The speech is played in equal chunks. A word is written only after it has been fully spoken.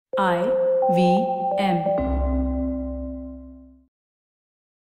IVM.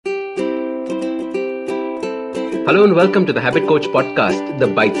 Hello and welcome to the Habit Coach Podcast, the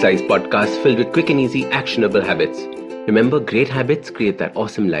bite-sized podcast filled with quick and easy actionable habits. Remember, great habits create that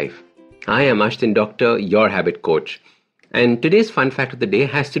awesome life. I am Ashton Doctor, your habit coach. And today's fun fact of the day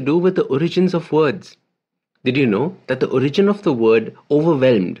has to do with the origins of words. Did you know that the origin of the word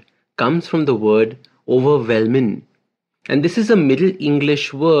overwhelmed comes from the word overwhelmin'? And this is a Middle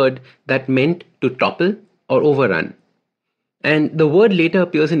English word that meant to topple or overrun. And the word later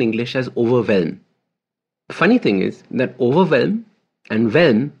appears in English as overwhelm. The funny thing is that overwhelm and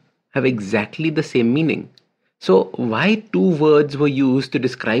whelm have exactly the same meaning. So why two words were used to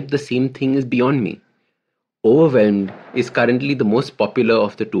describe the same thing is beyond me. Overwhelmed is currently the most popular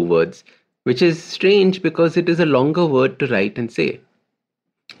of the two words, which is strange because it is a longer word to write and say.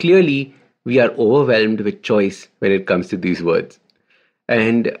 Clearly, we are overwhelmed with choice when it comes to these words.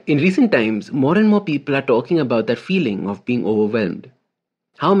 And in recent times, more and more people are talking about that feeling of being overwhelmed.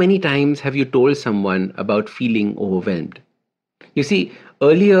 How many times have you told someone about feeling overwhelmed? You see,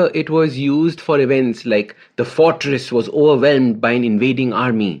 earlier it was used for events like the fortress was overwhelmed by an invading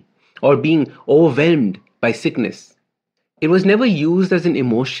army or being overwhelmed by sickness. It was never used as an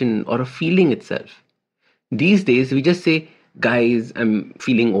emotion or a feeling itself. These days we just say, guys, I'm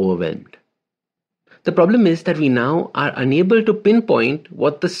feeling overwhelmed. The problem is that we now are unable to pinpoint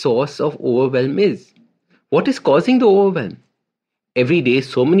what the source of overwhelm is. What is causing the overwhelm? Every day,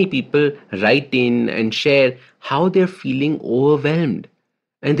 so many people write in and share how they're feeling overwhelmed,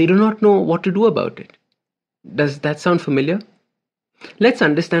 and they do not know what to do about it. Does that sound familiar? Let's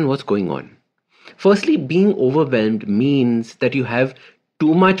understand what's going on. Firstly, being overwhelmed means that you have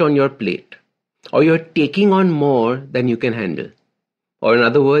too much on your plate, or you're taking on more than you can handle. Or in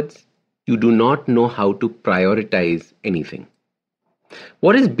other words, you do not know how to prioritize anything.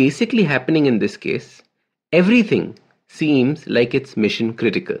 What is basically happening in this case? Everything seems like it's mission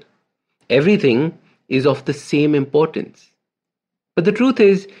critical. Everything is of the same importance. But the truth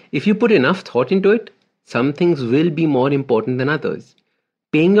is, if you put enough thought into it, some things will be more important than others.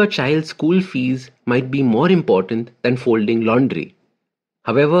 Paying your child's school fees might be more important than folding laundry.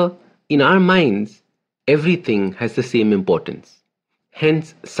 However, in our minds, everything has the same importance.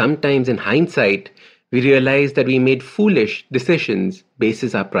 Hence, sometimes in hindsight, we realize that we made foolish decisions based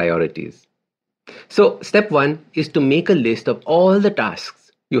on our priorities. So, step one is to make a list of all the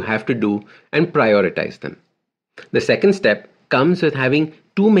tasks you have to do and prioritize them. The second step comes with having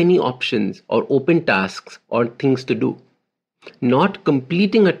too many options or open tasks or things to do. Not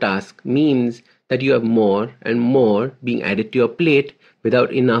completing a task means that you have more and more being added to your plate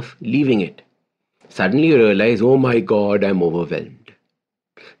without enough leaving it. Suddenly you realize, oh my God, I'm overwhelmed.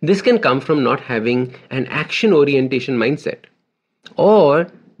 This can come from not having an action orientation mindset or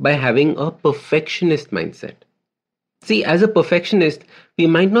by having a perfectionist mindset. See, as a perfectionist, we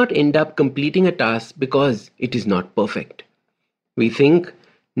might not end up completing a task because it is not perfect. We think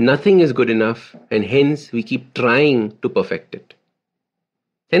nothing is good enough and hence we keep trying to perfect it.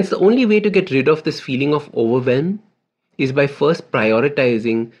 Hence, the only way to get rid of this feeling of overwhelm is by first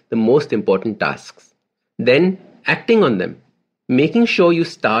prioritizing the most important tasks, then acting on them, making sure you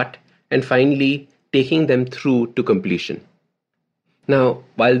start, and finally taking them through to completion. Now,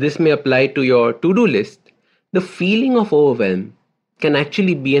 while this may apply to your to-do list, the feeling of overwhelm can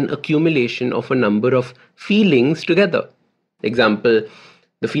actually be an accumulation of a number of feelings together. Example,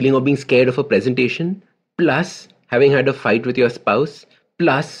 the feeling of being scared of a presentation, plus having had a fight with your spouse,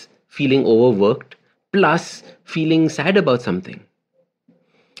 plus feeling overworked, plus feeling sad about something.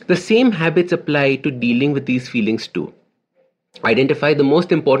 The same habits apply to dealing with these feelings too. Identify the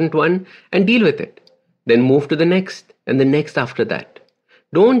most important one and deal with it. Then move to the next and the next after that.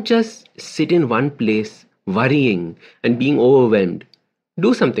 Don't just sit in one place worrying and being overwhelmed.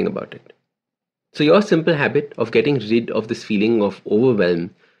 Do something about it. So your simple habit of getting rid of this feeling of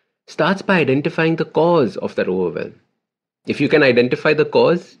overwhelm starts by identifying the cause of that overwhelm. If you can identify the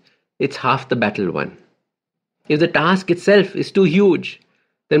cause, it's half the battle won. If the task itself is too huge,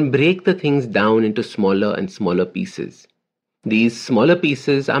 then break the things down into smaller and smaller pieces. These smaller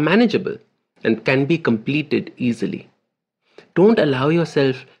pieces are manageable and can be completed easily. Don't allow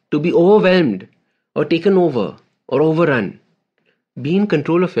yourself to be overwhelmed or taken over or overrun. Be in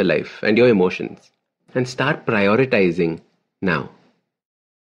control of your life and your emotions and start prioritizing now.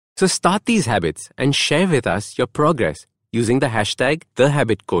 So start these habits and share with us your progress using the hashtag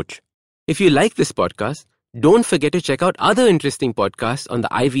 #TheHabitCoach. If you like this podcast, don't forget to check out other interesting podcasts on the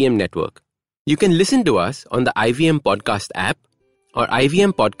IVM network. You can listen to us on the IVM Podcast app or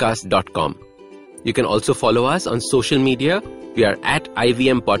ivmpodcast.com. You can also follow us on social media. We are at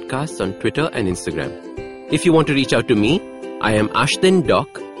IVM Podcasts on Twitter and Instagram. If you want to reach out to me, I am Ashdin Doc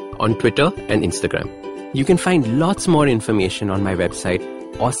on Twitter and Instagram. You can find lots more information on my website,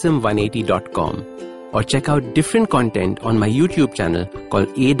 awesome180.com, or check out different content on my YouTube channel called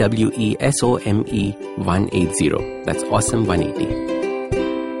AWESOME180. That's Awesome 180.